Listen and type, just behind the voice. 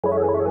I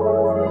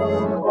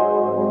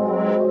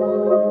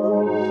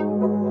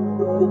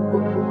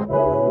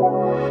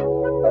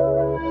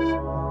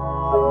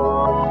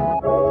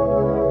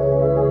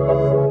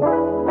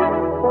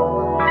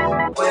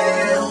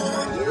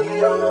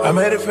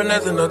made it for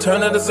nothing, no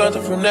turn into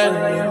something from nothing,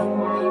 yeah.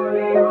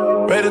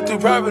 Made it through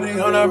property,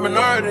 on our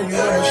minority, you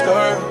know my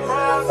story.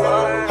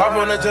 Hop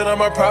on the jet on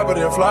my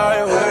property and fly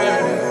away.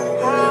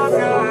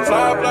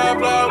 Fly, fly,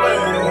 fly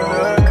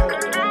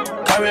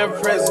away. Call me a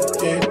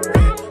president, yeah.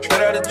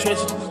 Straight out the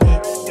trenches,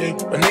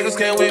 yeah. My niggas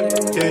can't win,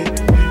 yeah.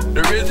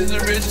 The richest, the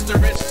richest, the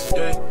richest,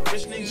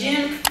 yeah.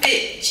 Gym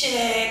fit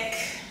check.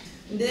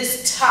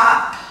 This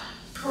top,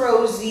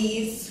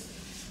 Prosies.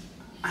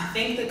 I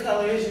think the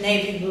color is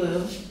navy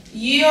blue.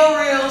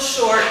 Real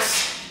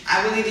shorts.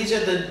 I believe these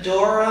are the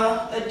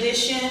Dora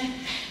edition.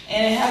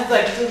 And it has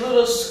like the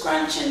little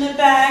scrunch in the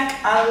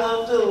back. I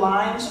love the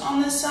lines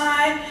on the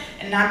side.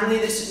 And I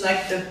believe this is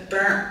like the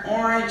burnt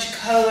orange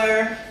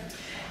color.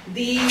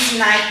 These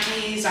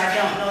Nikes, I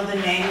don't know the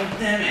name of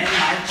them, and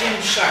my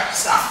Gymshark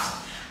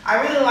socks.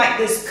 I really like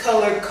this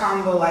color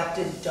combo, like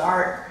the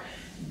dark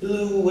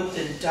blue with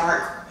the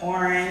dark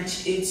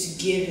orange. It's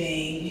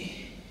giving,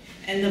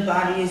 and the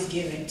body is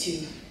giving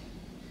too.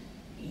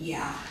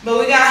 Yeah, but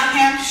we got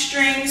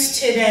hamstrings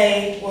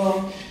today.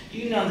 Well,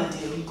 you know the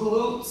deal,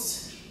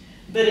 glutes,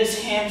 but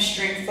it's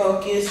hamstring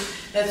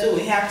focused. That's what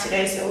we have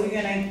today. So we're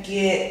gonna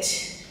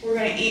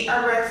eat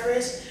our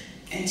breakfast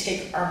and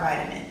take our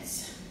vitamins.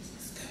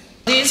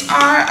 These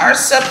are our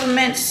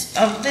supplements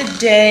of the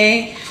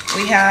day.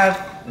 We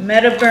have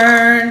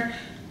MetaBurn.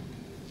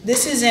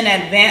 This is an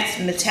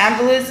advanced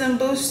metabolism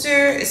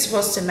booster. It's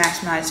supposed to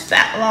maximize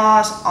fat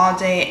loss, all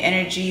day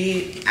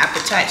energy,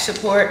 appetite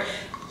support.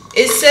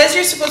 It says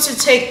you're supposed to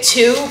take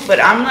 2, but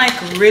I'm like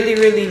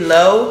really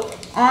low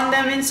on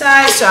them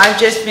inside, so I've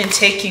just been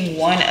taking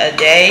 1 a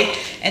day.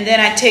 And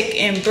then I take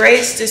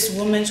Embrace, this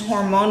woman's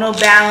hormonal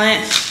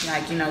balance,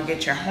 like, you know,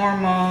 get your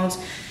hormones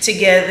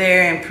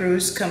together,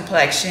 improves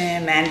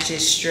complexion,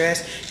 manages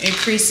stress,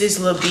 increases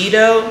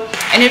libido.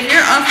 And if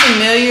you're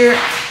unfamiliar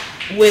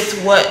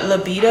with what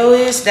libido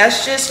is,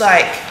 that's just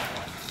like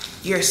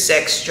your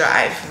sex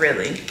drive,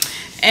 really.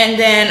 And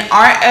then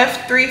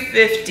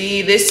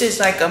RF350, this is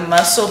like a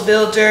muscle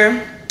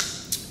builder.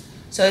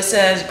 So it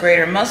says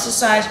greater muscle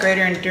size,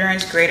 greater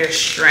endurance, greater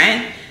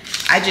strength.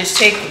 I just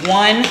take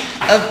 1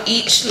 of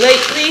each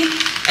lately.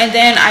 And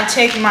then I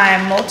take my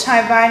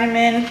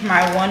multivitamin,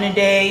 my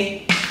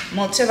 1-a-day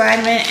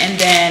multivitamin, and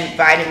then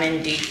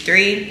vitamin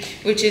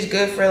D3, which is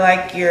good for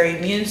like your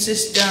immune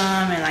system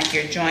and like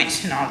your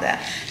joints and all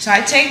that. So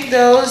I take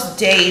those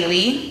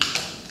daily.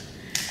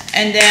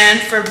 And then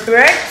for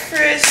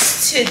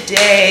breakfast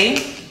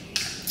today,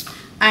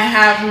 I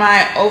have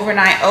my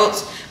overnight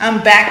oats.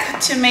 I'm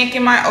back to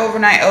making my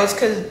overnight oats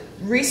because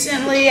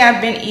recently I've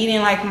been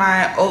eating like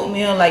my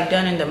oatmeal like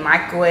done in the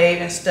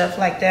microwave and stuff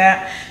like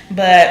that.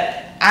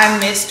 But I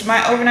missed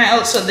my overnight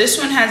oats. So this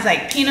one has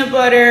like peanut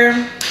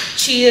butter,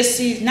 chia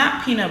seeds,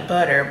 not peanut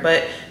butter,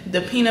 but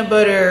the peanut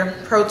butter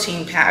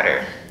protein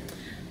powder.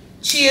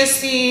 Chia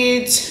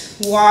seeds,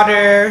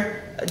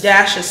 water, a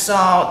dash of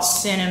salt,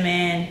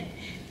 cinnamon,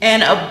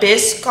 and a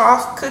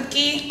Biscoff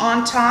cookie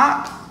on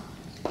top.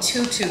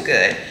 Too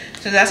good.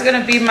 So that's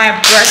gonna be my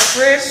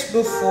breakfast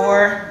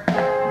before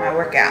my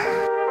workout.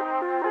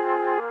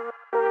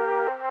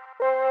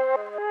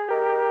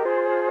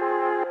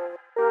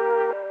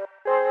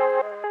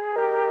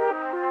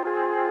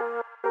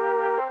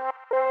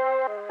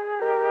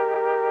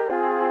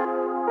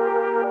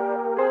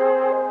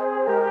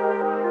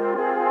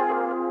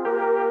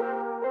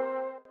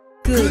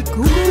 Good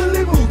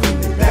googly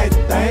moogly, that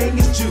thing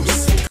is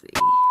juicy.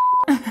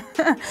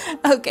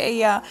 Okay,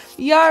 y'all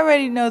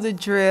already know the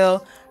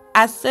drill.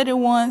 I said it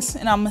once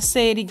and I'm gonna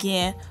say it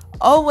again.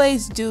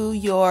 Always do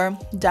your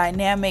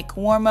dynamic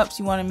warm-ups.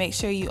 You want to make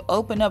sure you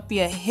open up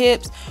your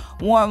hips,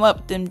 warm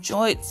up them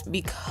joints,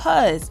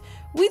 because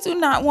we do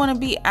not want to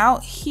be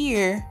out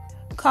here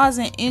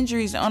causing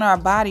injuries on our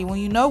body when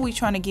you know we're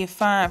trying to get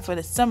fine for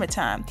the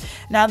summertime.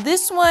 Now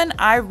this one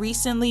I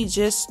recently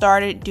just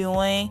started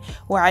doing,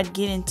 where I'd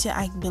get into,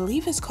 I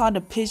believe it's called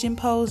a pigeon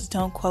pose,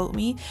 don't quote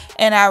me,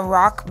 and I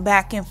rock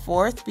back and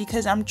forth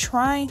because I'm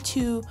trying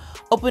to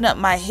open up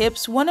my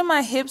hips. One of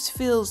my hips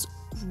feels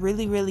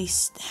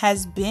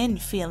has been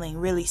feeling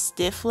really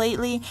stiff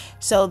lately,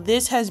 so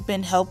this has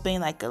been helping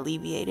like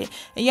alleviate it.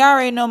 And y'all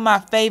already know my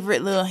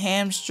favorite little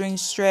hamstring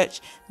stretch,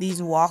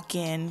 these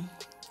walk-in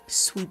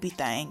sweepy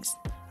things.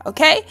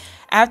 Okay,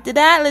 after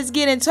that, let's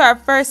get into our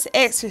first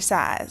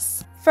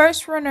exercise.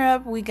 First runner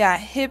up, we got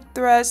hip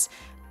thrusts.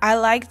 I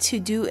like to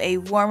do a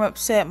warm-up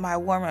set. My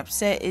warm-up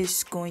set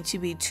is going to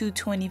be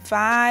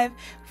 225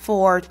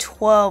 for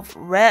 12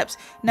 reps.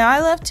 Now I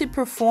love to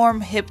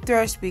perform hip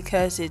thrusts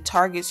because it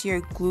targets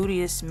your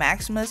gluteus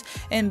maximus,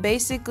 and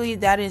basically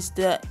that is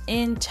the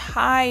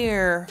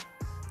entire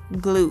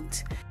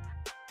glute.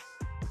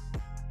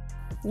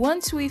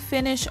 Once we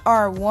finish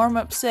our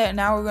warm-up set,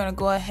 now we're going to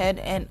go ahead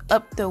and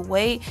up the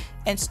weight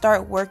and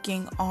start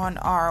working on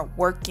our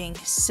working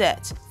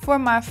set. For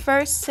my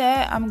first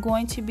set, I'm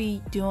going to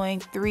be doing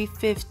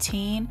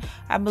 315.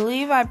 I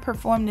believe I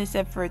performed this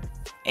set for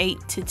 8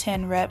 to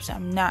 10 reps.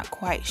 I'm not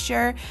quite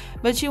sure,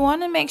 but you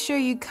want to make sure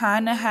you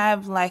kind of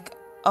have like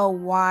a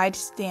wide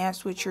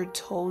stance with your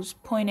toes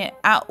pointed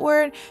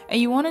outward, and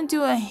you want to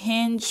do a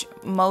hinge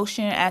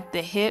motion at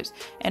the hips,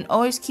 and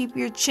always keep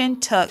your chin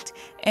tucked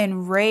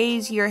and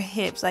raise your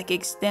hips, like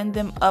extend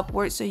them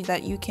upward so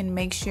that you can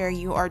make sure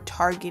you are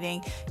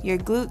targeting your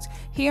glutes.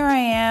 Here I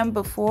am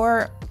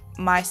before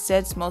my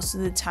sets. Most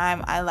of the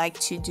time I like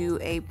to do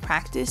a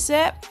practice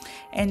set,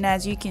 and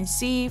as you can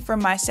see for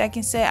my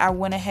second set, I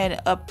went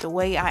ahead up the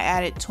weight. I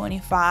added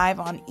 25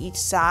 on each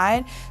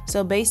side,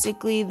 so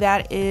basically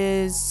that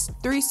is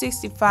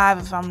 365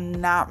 if I'm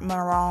not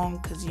wrong,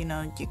 because you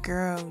know your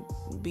girl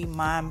be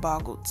mind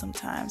boggled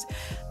sometimes.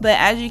 But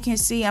as you can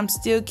see, I'm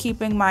still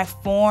keeping my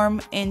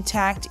form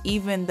intact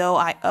even though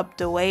I upped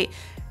the weight.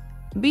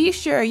 Be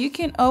sure you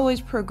can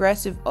always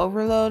progressive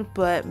overload,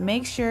 but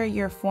make sure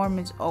your form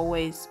is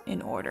always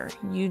in order.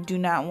 You do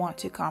not want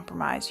to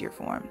compromise your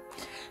form.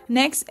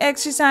 Next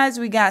exercise,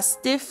 we got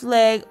stiff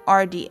leg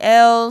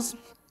RDLs.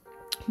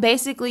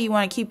 Basically, you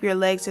want to keep your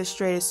legs as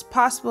straight as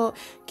possible,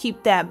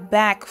 keep that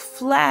back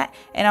flat,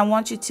 and I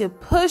want you to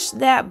push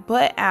that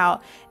butt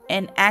out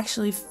and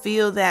actually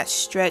feel that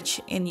stretch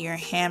in your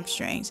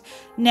hamstrings.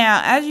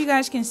 Now, as you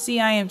guys can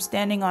see, I am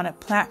standing on a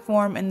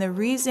platform, and the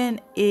reason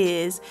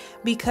is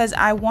because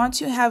I want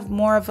to have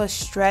more of a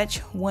stretch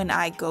when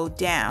I go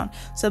down.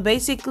 So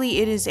basically,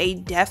 it is a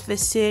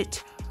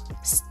deficit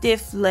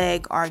stiff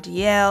leg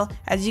RDL.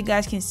 As you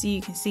guys can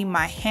see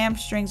my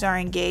hamstrings are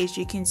engaged.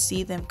 You can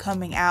see them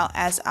coming out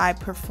as I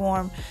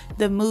perform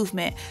the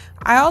movement.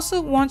 I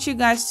also want you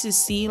guys to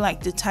see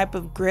like the type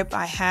of grip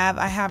I have.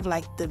 I have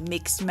like the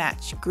mixed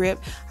match grip.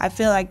 I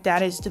feel like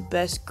that is the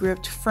best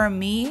grip for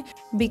me,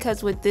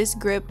 because with this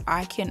grip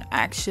I can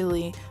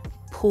actually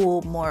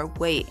pull more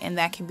weight, and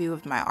that can be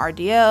with my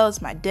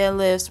RDLs, my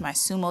deadlifts, my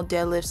sumo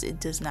deadlifts. It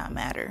does not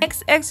matter.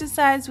 Next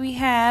exercise we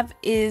have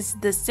is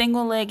the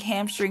single leg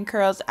hamstring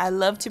curls. I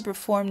love to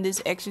perform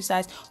this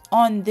exercise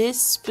on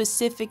this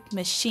specific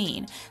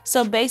machine.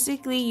 So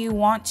basically, you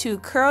want to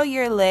curl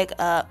your leg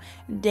up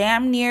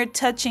damn near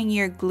touching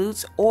your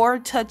glutes or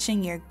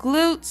touching your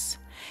glutes,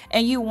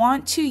 and you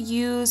want to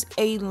use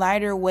a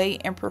lighter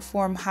weight and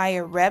perform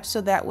higher reps,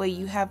 so that way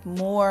you have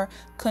more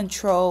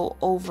control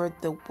over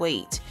the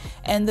weight.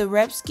 And the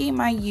rep scheme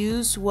I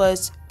used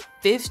was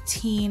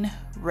 15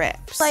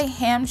 reps. Like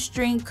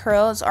hamstring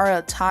curls are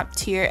a top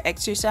tier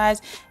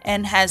exercise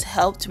and has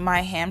helped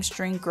my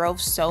hamstring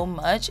growth so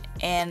much,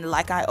 and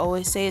like I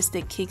always say, it's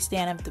the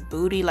kickstand of the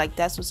booty. Like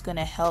that's what's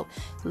gonna help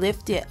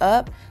lift it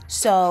up.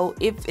 So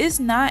if it's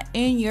not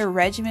in your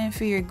regimen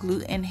for your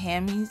glute and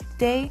hammies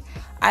day,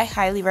 I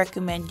highly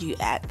recommend you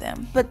add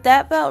them. But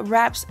that about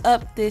wraps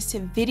up this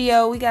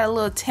video. We got a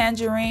little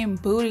tangerine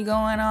booty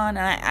going on, and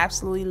I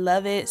absolutely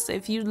love it. So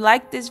if you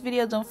like this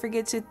video, don't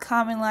forget to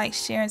comment, like,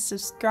 share, and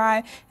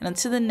subscribe. And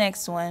until the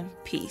next one,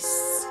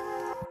 peace.